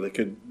nobody here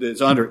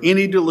that's under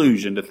any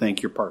delusion to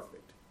think you're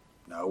perfect.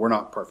 No, we're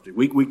not perfect.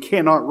 We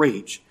cannot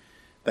reach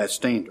that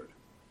standard.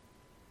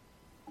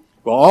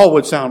 Well, all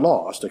would sound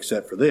lost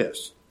except for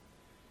this.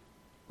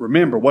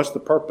 Remember, what's the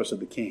purpose of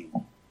the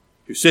King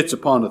who sits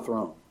upon the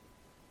throne?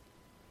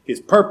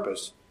 His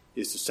purpose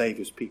is to save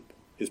His people.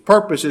 His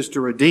purpose is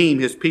to redeem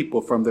His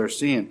people from their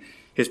sin.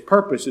 His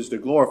purpose is to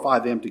glorify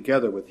them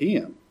together with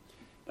Him.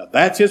 Now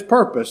that's His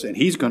purpose, and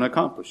He's going to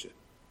accomplish it.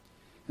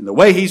 And the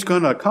way He's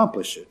going to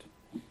accomplish it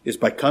is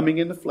by coming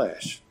in the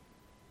flesh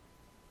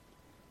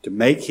to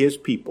make His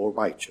people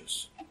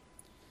righteous.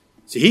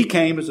 See, He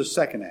came as a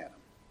second Adam.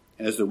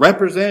 And as the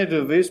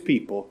representative of His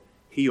people,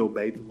 He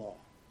obeyed the law.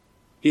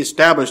 He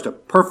established a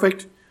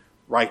perfect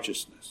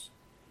righteousness.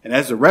 And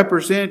as the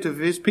representative of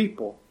His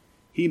people,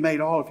 He made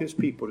all of His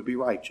people to be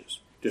righteous.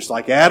 Just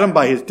like Adam,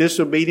 by his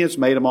disobedience,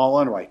 made them all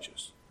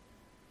unrighteous.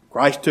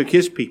 Christ took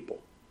His people,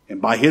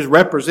 and by His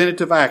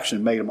representative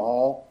action, made them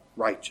all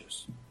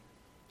righteous.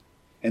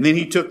 And then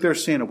He took their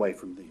sin away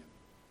from them.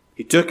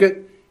 He took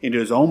it into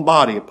His own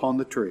body upon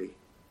the tree,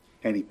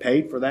 and He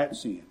paid for that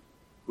sin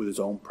with His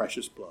own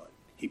precious blood.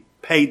 He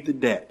paid the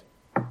debt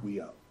we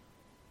owe.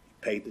 He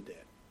paid the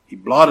debt. He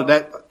blotted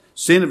that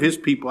sin of His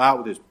people out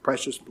with His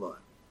precious blood.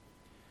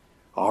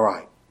 All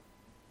right.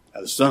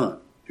 Now the Son,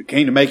 who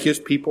came to make His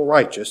people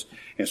righteous,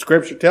 and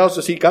Scripture tells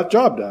us He got the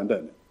job done,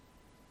 doesn't it?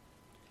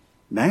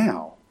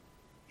 Now,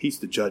 He's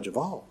the judge of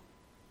all.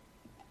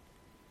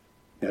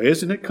 Now,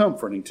 isn't it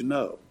comforting to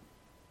know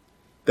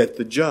that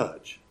the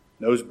judge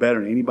knows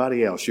better than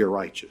anybody else you're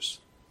righteous?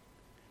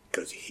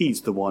 Because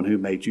He's the one who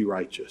made you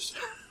righteous.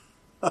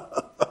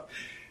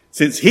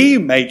 Since He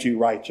made you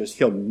righteous,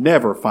 He'll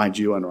never find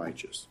you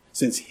unrighteous.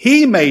 Since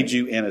He made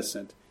you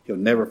innocent, He'll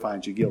never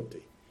find you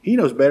guilty. He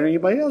knows better than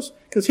anybody else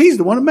because He's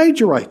the one who made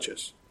you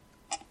righteous.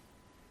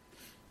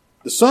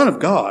 The Son of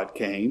God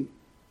came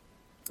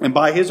and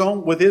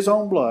with His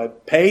own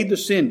blood paid the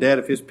sin debt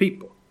of His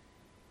people.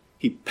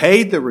 He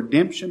paid the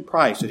redemption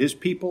price that His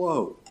people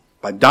owed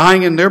by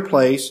dying in their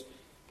place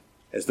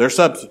as their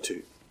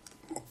substitute.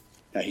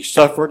 Now He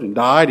suffered and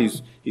died.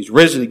 He's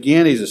risen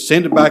again. He's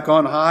ascended back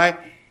on high.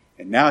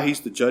 And now He's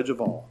the judge of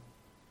all.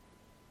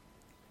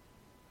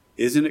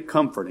 Isn't it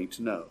comforting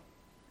to know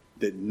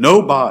that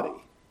nobody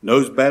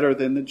knows better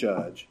than the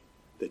judge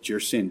that your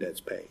sin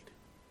debt's paid?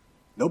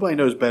 Nobody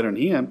knows better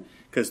than Him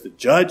because the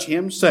judge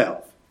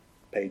Himself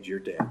paid your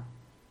debt.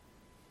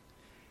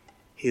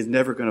 He's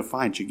never going to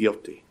find you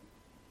guilty.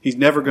 He's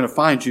never going to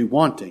find you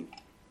wanting.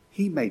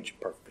 He made you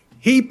perfect.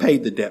 He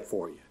paid the debt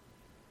for you.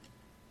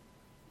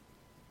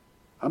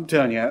 I'm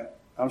telling you,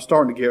 I'm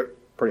starting to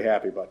get pretty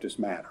happy about this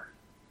matter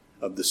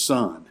of the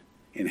Son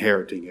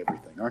inheriting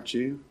everything, aren't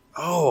you?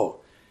 Oh,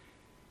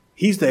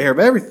 He's the heir of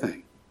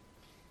everything.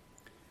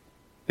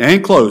 Now,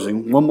 in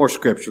closing, one more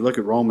scripture. Look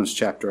at Romans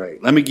chapter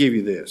 8. Let me give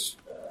you this.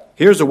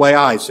 Here's the way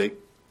Isaac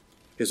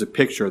is a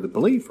picture of the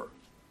believer.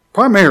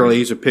 Primarily,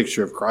 he's a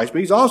picture of Christ, but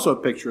he's also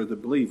a picture of the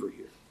believer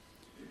here.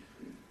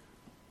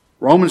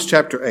 Romans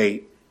chapter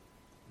 8,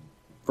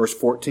 verse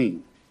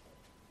 14.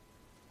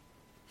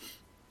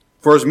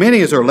 For as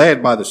many as are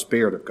led by the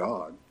Spirit of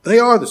God, they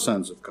are the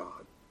sons of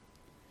God.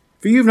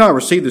 For you've not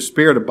received the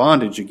spirit of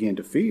bondage again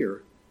to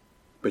fear,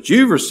 but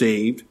you've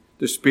received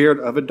the Spirit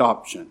of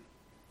adoption,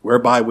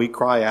 whereby we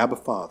cry, Abba,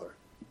 Father.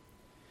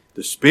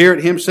 The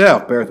Spirit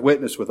Himself beareth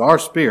witness with our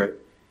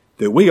spirit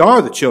that we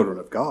are the children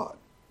of God.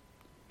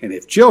 And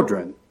if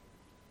children,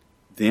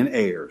 then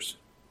heirs.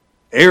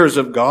 Heirs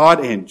of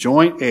God and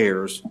joint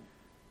heirs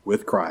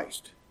with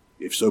Christ.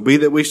 If so be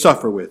that we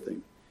suffer with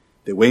Him,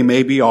 that we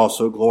may be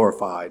also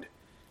glorified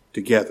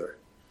together.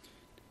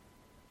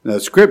 Now, the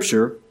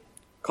Scripture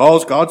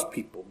calls God's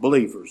people,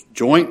 believers,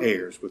 joint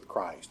heirs with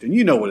Christ. And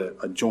you know what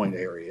a joint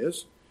heir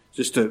is.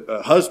 Just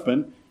a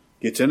husband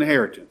gets an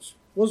inheritance.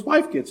 Well, his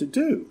wife gets it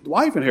too. The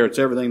wife inherits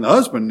everything the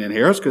husband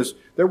inherits because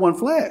they're one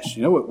flesh.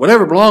 You know,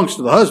 whatever belongs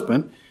to the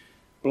husband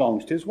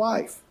belongs to his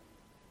wife.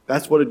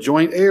 That's what a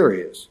joint heir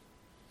is.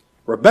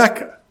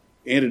 Rebekah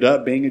ended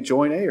up being a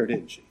joint heir,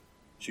 didn't she?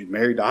 She's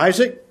married to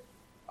Isaac.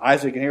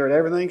 Isaac inherited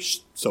everything.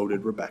 So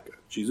did Rebekah.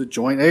 She's a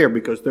joint heir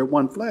because they're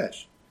one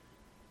flesh.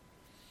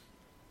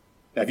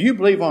 Now, if you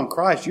believe on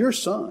Christ, you're a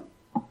son.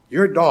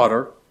 You're a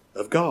daughter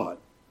of God.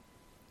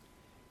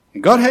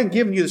 And God hadn't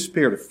given you the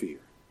spirit of fear.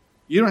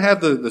 You don't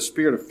have the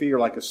spirit of fear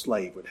like a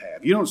slave would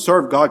have. You don't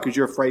serve God because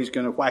you're afraid He's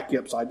going to whack you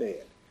upside the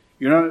head.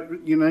 You're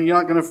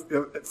not going to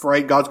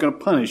afraid God's going to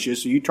punish you,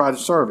 so you try to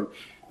serve Him.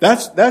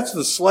 That's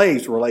the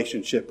slave's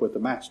relationship with the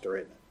master,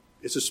 isn't it?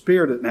 It's a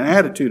spirit and an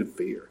attitude of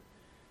fear.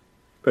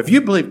 But if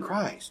you believe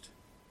Christ,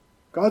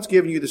 God's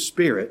given you the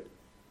spirit,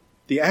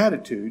 the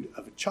attitude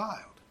of a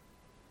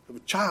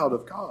child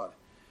of God.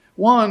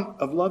 one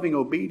of loving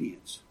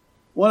obedience,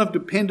 one of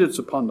dependence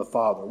upon the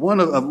Father, one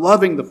of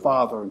loving the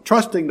Father and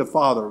trusting the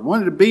Father,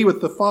 wanting to be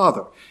with the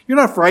Father. You're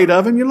not afraid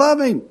of Him, you love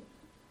Him.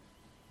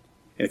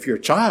 And if you're a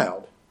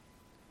child,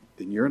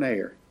 then you're an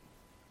heir.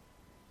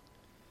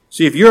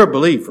 See, if you're a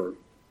believer,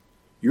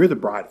 you're the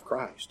bride of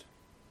Christ.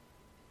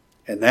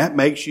 And that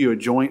makes you a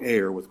joint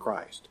heir with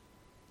Christ,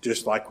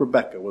 just like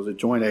Rebekah was a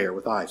joint heir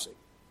with Isaac.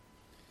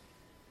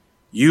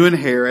 You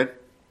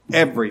inherit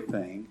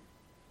everything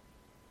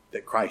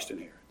that Christ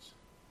inherits.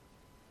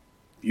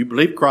 If you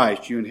believe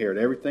Christ, you inherit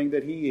everything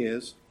that He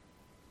is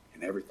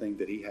and everything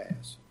that He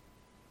has.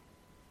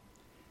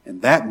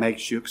 And that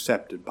makes you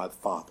accepted by the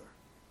Father.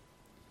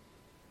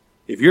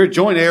 If you're a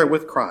joint heir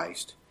with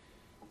Christ,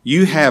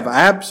 you have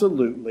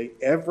absolutely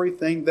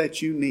everything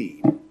that you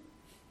need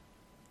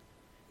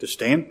to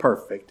stand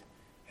perfect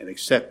and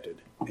accepted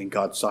in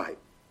God's sight.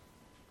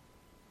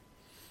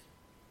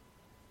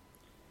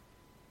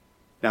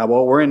 Now,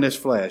 while we're in this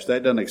flesh,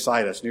 that doesn't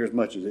excite us near as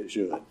much as it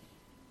should.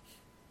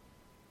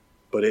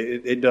 But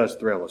it does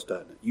thrill us,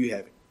 doesn't it? You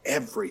have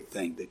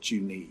everything that you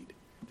need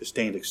to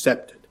stand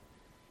accepted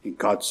in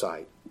God's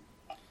sight.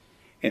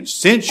 And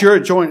since you're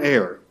a joint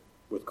heir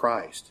with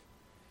Christ,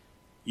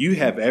 you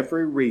have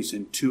every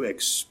reason to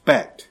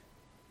expect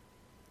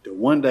to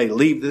one day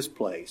leave this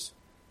place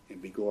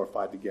and be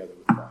glorified together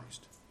with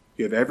Christ.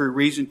 You have every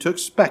reason to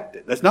expect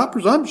it. That's not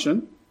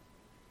presumption.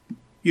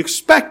 You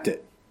expect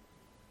it.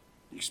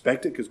 You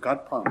expect it because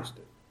God promised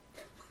it.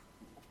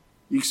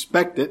 You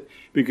expect it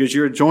because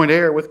you're a joint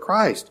heir with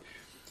Christ.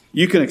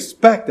 You can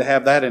expect to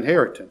have that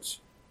inheritance.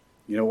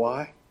 You know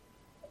why?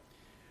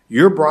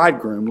 Your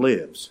bridegroom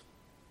lives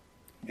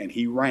and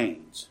He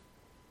reigns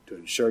to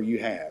ensure you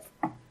have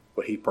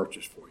what He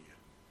purchased for you,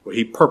 what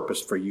He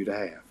purposed for you to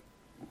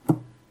have.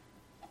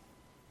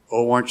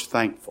 Oh, aren't you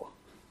thankful?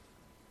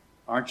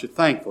 Aren't you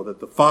thankful that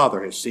the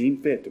Father has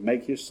seen fit to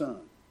make His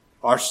Son,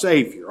 our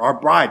Savior, our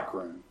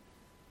bridegroom,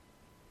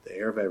 the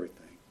heir of everything?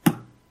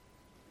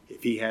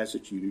 If He has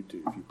it, you do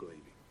too, if you believe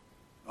Him.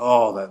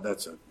 Oh,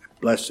 that's a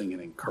blessing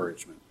and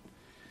encouragement.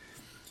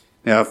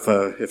 Now,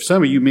 if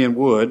some of you men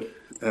would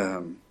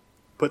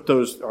put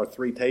our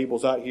 3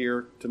 tables out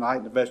here tonight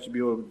in the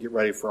vestibule and get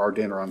ready for our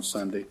dinner on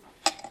Sunday,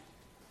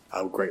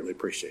 I would greatly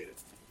appreciate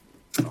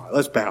it. All right,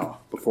 let's bow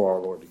before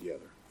our Lord together.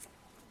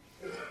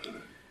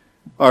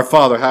 Our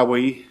Father, how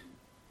we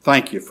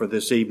thank You for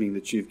this evening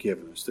that You've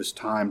given us, this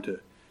time to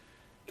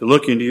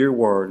look into Your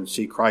Word and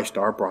see Christ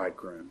our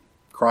bridegroom,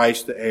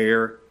 Christ the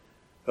heir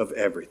of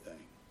everything.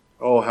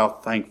 Oh, how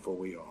thankful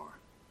we are.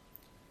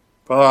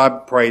 Father, I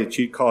pray that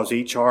You'd cause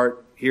each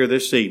heart here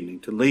this evening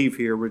to leave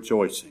here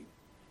rejoicing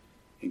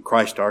in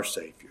Christ our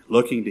Savior,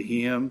 looking to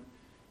Him,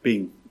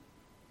 being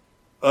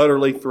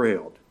utterly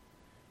thrilled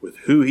with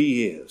who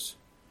He is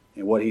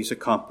and what He's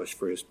accomplished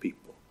for His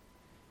people.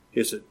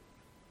 His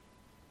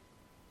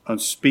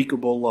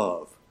unspeakable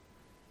love,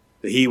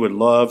 that He would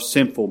love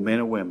sinful men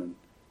and women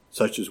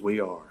such as we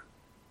are.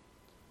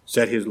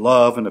 Set His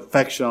love and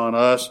affection on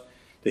us,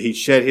 that He'd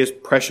shed His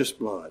precious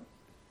blood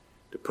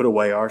to put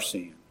away our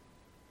sin.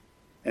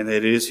 And that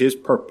it is His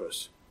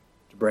purpose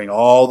to bring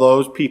all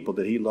those people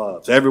that He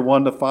loves,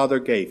 everyone the Father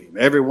gave Him,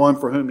 everyone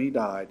for whom He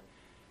died,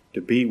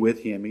 to be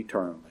with Him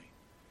eternally.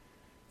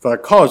 Father,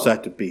 cause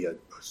that to be a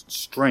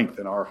strength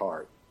in our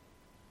heart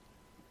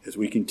as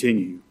we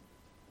continue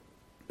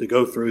to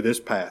go through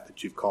this path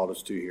that You've called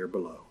us to here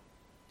below.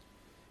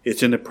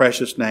 It's in the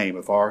precious name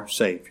of our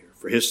Savior,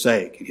 for His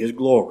sake and His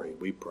glory,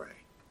 we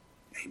pray.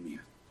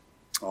 Amen.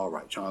 All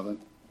right, Jonathan.